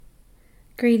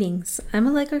Greetings, I'm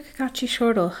Allegra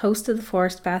Cacace-Shortill, host of the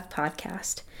Forest Bath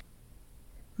podcast.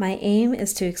 My aim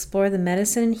is to explore the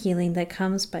medicine and healing that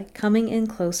comes by coming in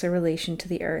closer relation to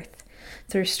the earth,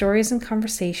 through stories and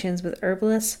conversations with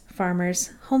herbalists,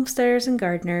 farmers, homesteaders and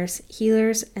gardeners,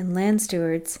 healers and land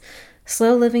stewards,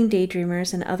 slow-living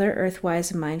daydreamers, and other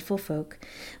earthwise and mindful folk.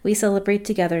 We celebrate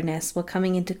togetherness while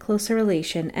coming into closer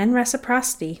relation and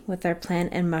reciprocity with our plant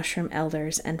and mushroom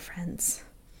elders and friends.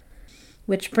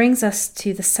 Which brings us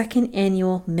to the second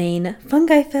annual Maine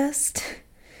Fungi Fest.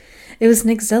 It was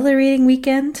an exhilarating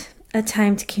weekend, a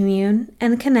time to commune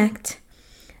and connect,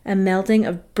 a melding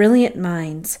of brilliant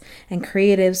minds and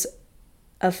creatives,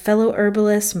 of fellow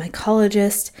herbalists,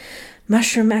 mycologists,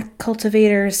 mushroom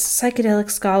cultivators, psychedelic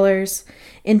scholars,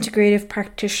 integrative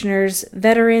practitioners,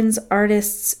 veterans,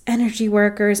 artists, energy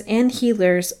workers, and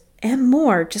healers, and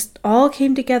more, just all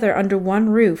came together under one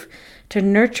roof to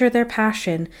nurture their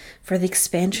passion for the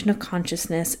expansion of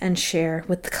consciousness and share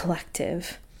with the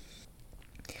collective.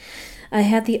 I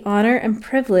had the honor and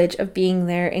privilege of being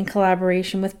there in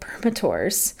collaboration with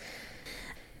Permatours.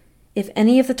 If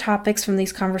any of the topics from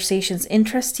these conversations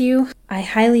interest you, I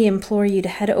highly implore you to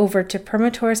head over to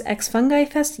Permatours X Fungi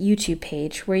Fest YouTube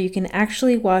page, where you can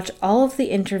actually watch all of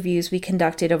the interviews we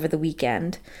conducted over the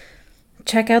weekend.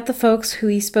 Check out the folks who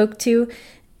he spoke to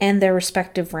and their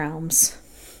respective realms.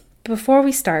 Before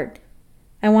we start,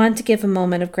 I want to give a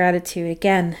moment of gratitude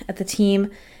again at the team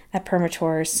at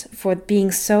Permatours for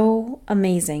being so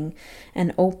amazing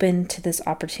and open to this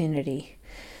opportunity.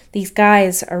 These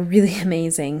guys are really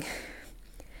amazing,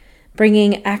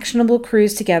 bringing actionable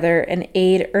crews together and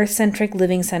aid earth-centric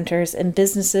living centers and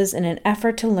businesses in an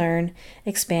effort to learn,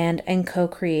 expand, and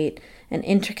co-create an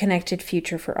interconnected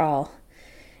future for all.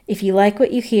 If you like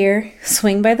what you hear,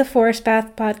 swing by the Forest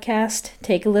Bath podcast,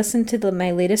 take a listen to my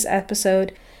latest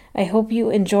episode. I hope you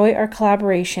enjoy our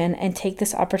collaboration and take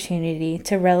this opportunity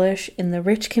to relish in the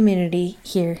rich community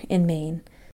here in Maine.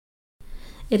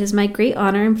 It is my great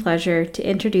honor and pleasure to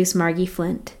introduce Margi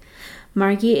Flint.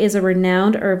 Margi is a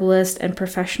renowned herbalist and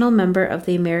professional member of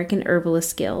the American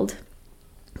Herbalist Guild,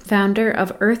 founder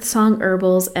of EarthSong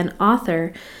Herbals, and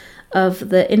author of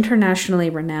the internationally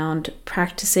renowned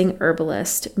Practicing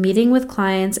Herbalist, Meeting with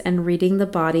Clients and Reading the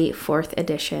Body, 4th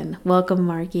edition. Welcome,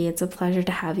 Margi. It's a pleasure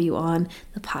to have you on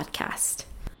the podcast.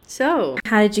 So,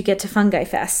 how did you get to Fungi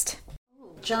Fest?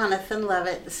 Jonathan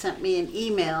Levitt sent me an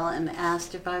email and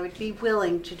asked if I would be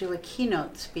willing to do a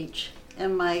keynote speech.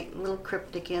 And my little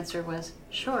cryptic answer was,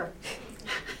 sure.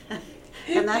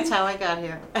 And that's how I got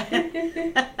here.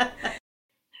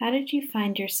 How did you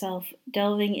find yourself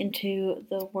delving into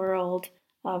the world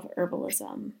of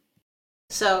herbalism?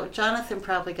 So Jonathan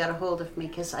probably got a hold of me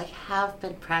because I have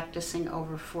been practicing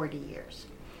over 40 years.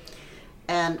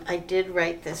 And I did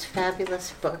write this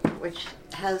fabulous book, which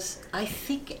has, I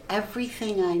think,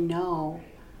 everything I know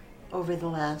over the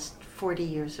last 40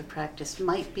 years of practice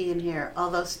might be in here.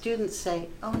 Although students say,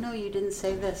 oh no, you didn't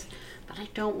say this. But I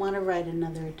don't want to write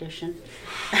another edition.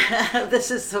 This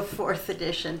is the 4th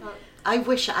edition. I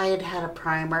wish I had had a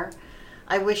primer.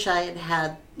 I wish I had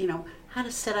had, how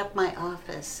to set up my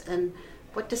office and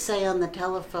what to say on the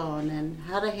telephone and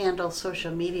how to handle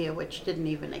social media, which didn't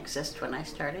even exist when I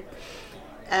started.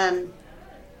 And,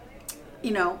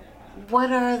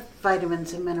 what are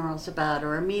vitamins and minerals about,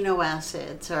 or amino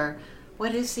acids, or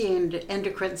what is the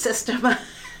endocrine system?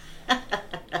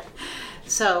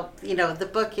 So, the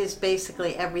book is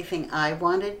basically everything I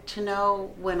wanted to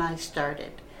know when I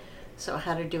started. So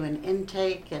how to do an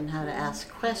intake and how to ask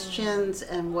questions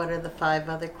and what are the 5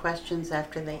 other questions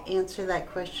after they answer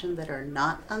that question that are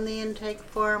not on the intake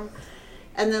form.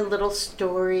 And then little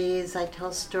stories. I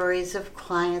tell stories of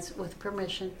clients with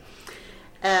permission.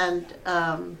 And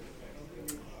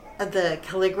the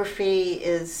calligraphy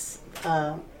is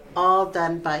all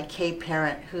done by Kay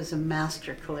Parent, who's a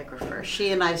master calligrapher. She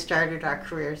and I started our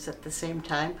careers at the same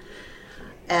time.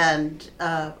 And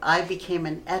I became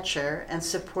an etcher and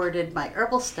supported my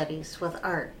herbal studies with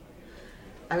art.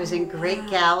 I was in great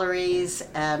galleries,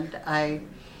 and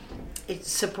it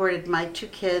supported my 2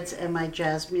 kids and my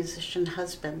jazz musician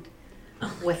husband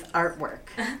with artwork.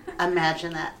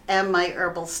 Imagine that. And my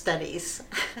herbal studies.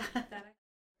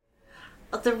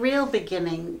 The real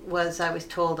beginning was I was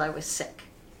told I was sick.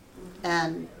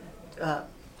 And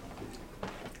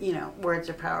words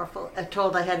are powerful. I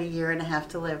told I had a year and a half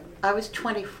to live. I was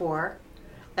 24,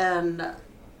 and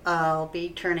I'll be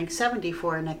turning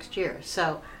 74 next year,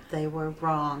 so they were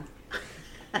wrong.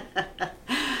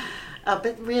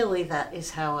 But really, that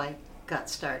is how I got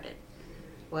started.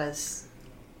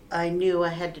 I knew I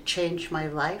had to change my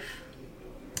life,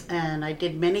 and I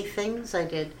did many things. I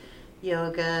did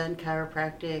yoga and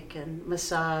chiropractic and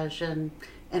massage and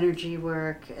energy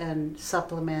work and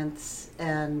supplements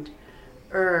and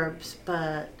herbs,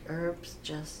 but herbs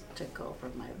just took over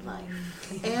my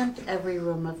life and every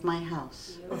room of my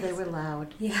house. Well, they were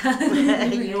loud.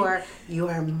 Yeah. you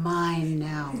are mine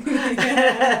now.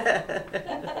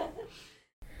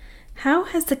 How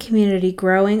has the community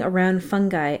growing around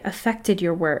fungi affected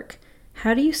your work?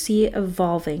 How do you see it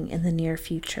evolving in the near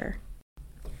future?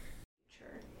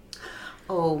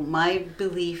 Oh, my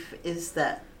belief is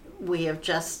that we have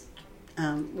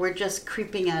we're just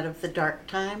creeping out of the dark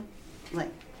time.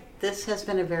 Like, this has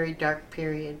been a very dark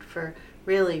period for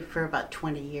about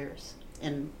 20 years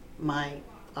in my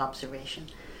observation.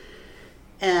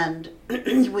 And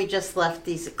we just left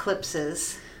these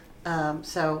eclipses.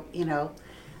 So,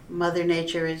 Mother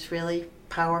Nature is really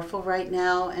powerful right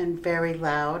now and very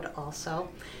loud also.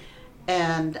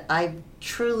 And I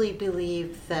truly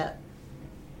believe that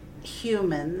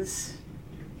humans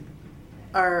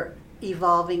are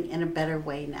evolving in a better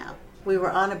way now. We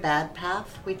were on a bad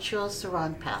path. We chose the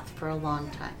wrong path for a long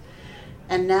time.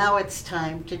 And now it's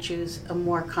time to choose a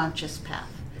more conscious path.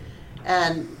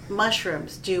 And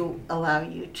mushrooms do allow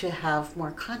you to have more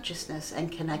consciousness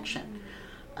and connection.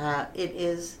 It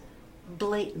is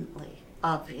blatantly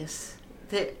obvious.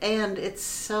 And it's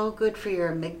so good for your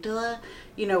amygdala,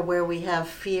 where we have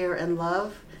fear and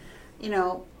love.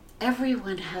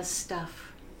 Everyone has stuff.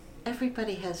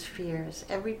 Everybody has fears.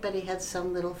 Everybody has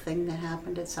some little thing that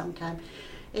happened at some time.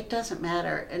 It doesn't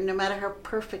matter. And no matter how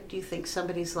perfect you think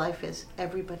somebody's life is,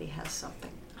 everybody has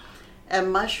something.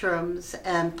 And mushrooms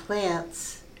and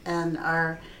plants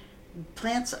are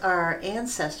our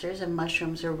ancestors, and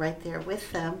mushrooms are right there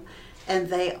with them. And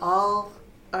they all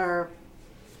are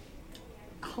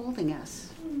holding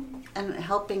us and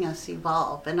helping us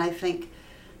evolve. And I think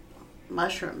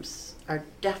mushrooms are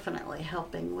definitely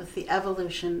helping with the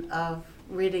evolution of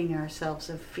ridding ourselves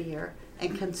of fear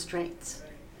and constraints.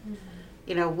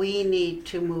 We need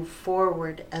to move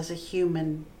forward as a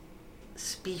human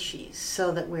species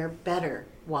so that we're better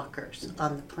walkers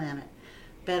on the planet,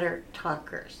 better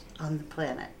talkers on the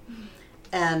planet,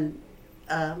 and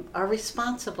are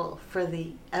responsible for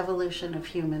the evolution of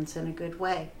humans in a good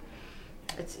way.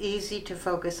 It's easy to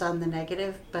focus on the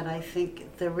negative, but I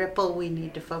think the ripple we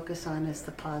need to focus on is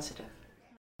the positive.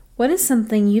 What is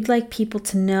something you'd like people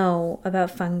to know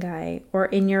about fungi or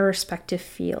in your respective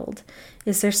field?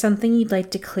 Is there something you'd like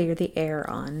to clear the air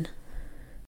on?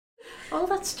 Oh,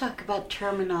 let's talk about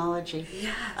terminology.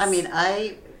 Yes. I mean,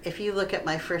 if you look at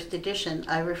my first edition,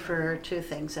 I refer to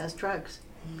things as drugs.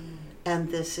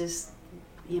 And this is,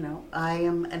 I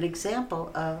am an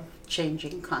example of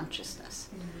changing consciousness.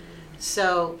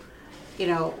 So,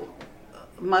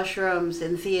 mushrooms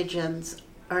and entheogens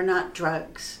are not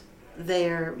drugs.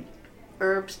 They're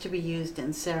herbs to be used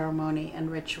in ceremony and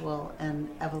ritual and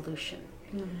evolution.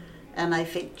 And I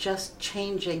think just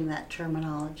changing that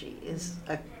terminology is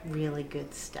a really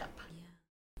good step.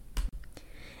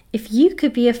 If you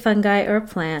could be a fungi or a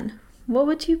plant, what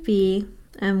would you be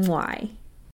and why?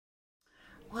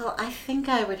 Well, I think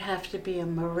I would have to be a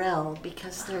morel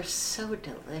because they're so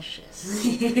delicious.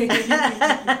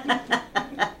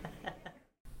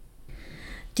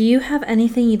 Do you have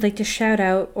anything you'd like to shout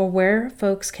out or where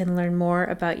folks can learn more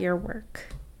about your work?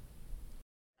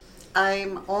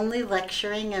 I'm only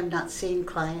lecturing. I'm not seeing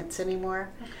clients anymore.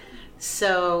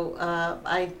 So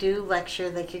I do lecture.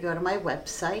 They could go to my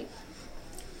website,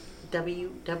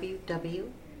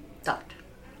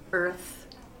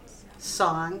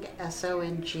 www.EarthSong,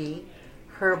 S-O-N-G,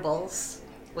 Herbals,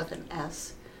 with an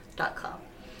S.com.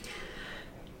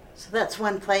 So that's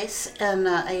one place. And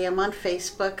I am on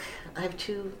Facebook. I have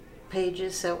 2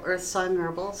 pages, so EarthSong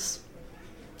Herbals,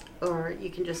 or you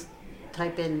can just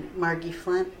type in Margi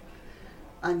Flint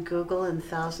on Google and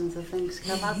thousands of things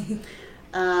come up.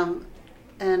 And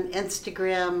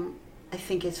Instagram, I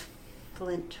think, is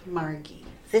Flint Margi.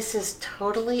 This is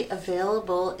totally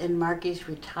available in Margi's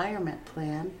retirement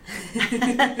plan.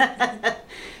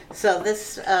 So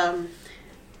this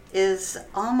is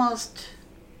almost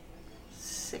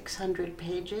 600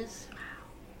 pages.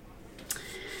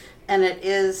 And it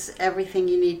is everything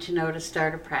you need to know to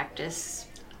start a practice.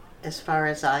 As far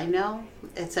as I know,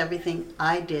 it's everything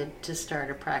I did to start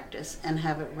a practice and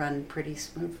have it run pretty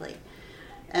smoothly.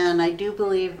 And I do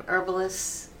believe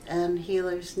herbalists and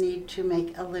healers need to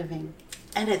make a living.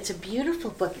 And it's a beautiful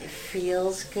book. It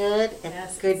feels good.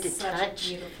 It's good to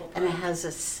touch. And it has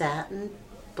a satin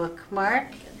bookmark.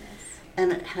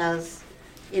 And it has,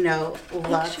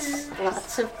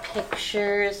 lots of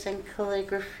pictures and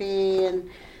calligraphy and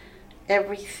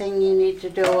everything you need to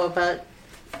know about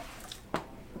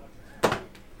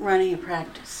running a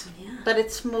practice. Yeah. But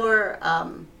it's more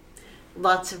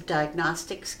lots of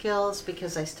diagnostic skills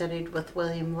because I studied with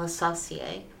William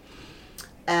Lassassier.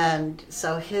 And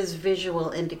so his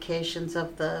visual indications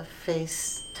of the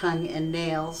face, tongue, and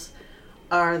nails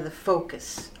are the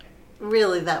focus.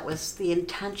 Really, that was the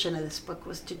intention of this book,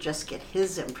 was to just get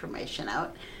his information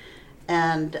out.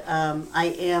 And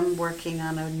I am working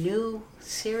on a new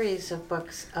series of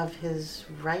books of his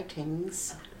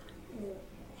writings,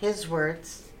 his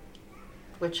words,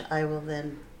 which I will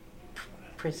then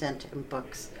present in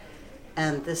books.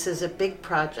 And this is a big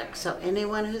project. So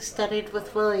anyone who studied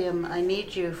with William, I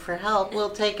need you for help. We'll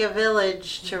take a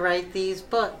village to write these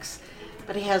books.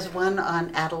 But he has one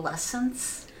on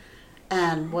adolescence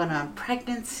and one on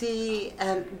pregnancy,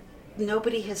 and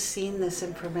nobody has seen this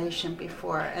information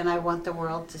before, and I want the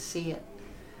world to see it.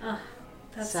 Oh,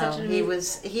 that's so such an he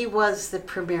was the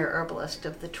premier herbalist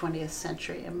of the 20th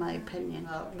century, in my opinion.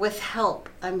 With help,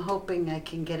 I'm hoping I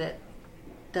can get it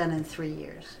done in 3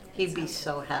 years. He'd be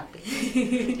so happy.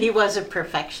 He was a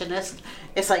perfectionist.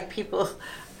 It's like people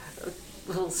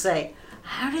will say,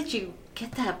 "How did you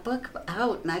get that book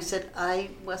out?" And I said, I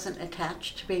wasn't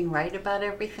attached to being right about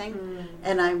everything,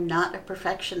 and I'm not a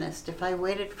perfectionist. If I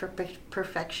waited for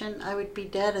perfection, I would be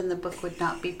dead and the book would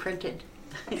not be printed.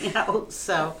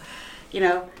 So,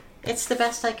 it's the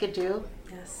best I could do.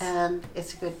 Yes. And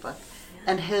it's a good book.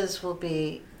 Yeah. And his will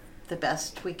be the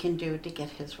best we can do to get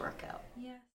his work out.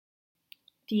 Yeah.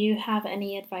 Do you have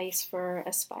any advice for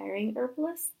aspiring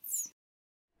herbalists?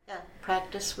 Yeah,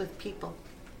 practice with people.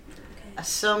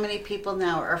 So many people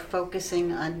now are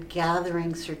focusing on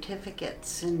gathering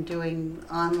certificates and doing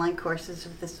online courses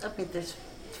of this. I mean, there's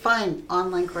fine,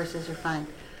 online courses are fine.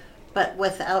 But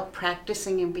without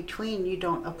practicing in between, you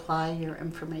don't apply your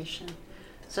information.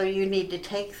 So you need to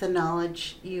take the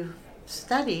knowledge you've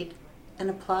studied and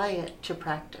apply it to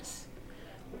practice.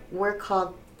 We're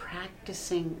called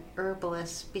practicing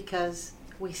herbalists because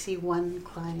we see one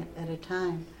client at a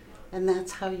time. And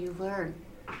that's how you learn,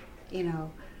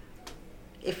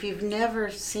 If you've never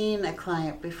seen a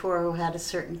client before who had a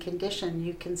certain condition,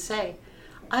 you can say,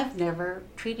 I've never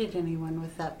treated anyone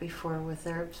with that before with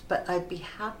herbs, but I'd be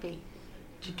happy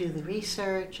to do the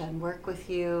research and work with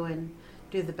you and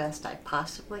do the best I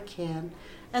possibly can.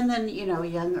 And then,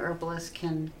 young herbalists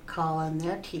can call on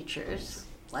their teachers,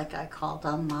 like I called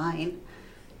on mine,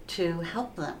 to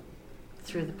help them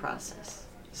through the process.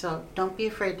 So don't be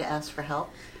afraid to ask for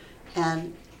help.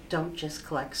 And don't just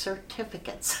collect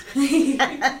certificates.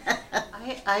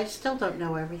 I still don't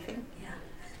know everything. Yeah.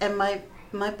 And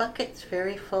my bucket's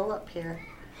very full up here.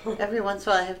 Every once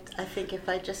in a while I think if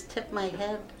I just tip my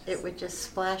head, it would just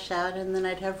splash out and then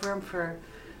I'd have room for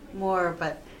more.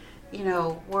 But,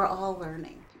 we're all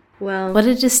learning. Well, what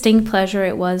a distinct pleasure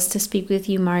it was to speak with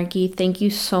you, Margi. Thank you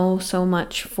so, so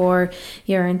much for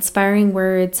your inspiring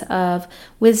words of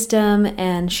wisdom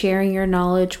and sharing your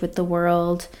knowledge with the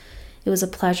world. It was a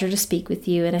pleasure to speak with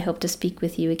you, and I hope to speak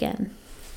with you again.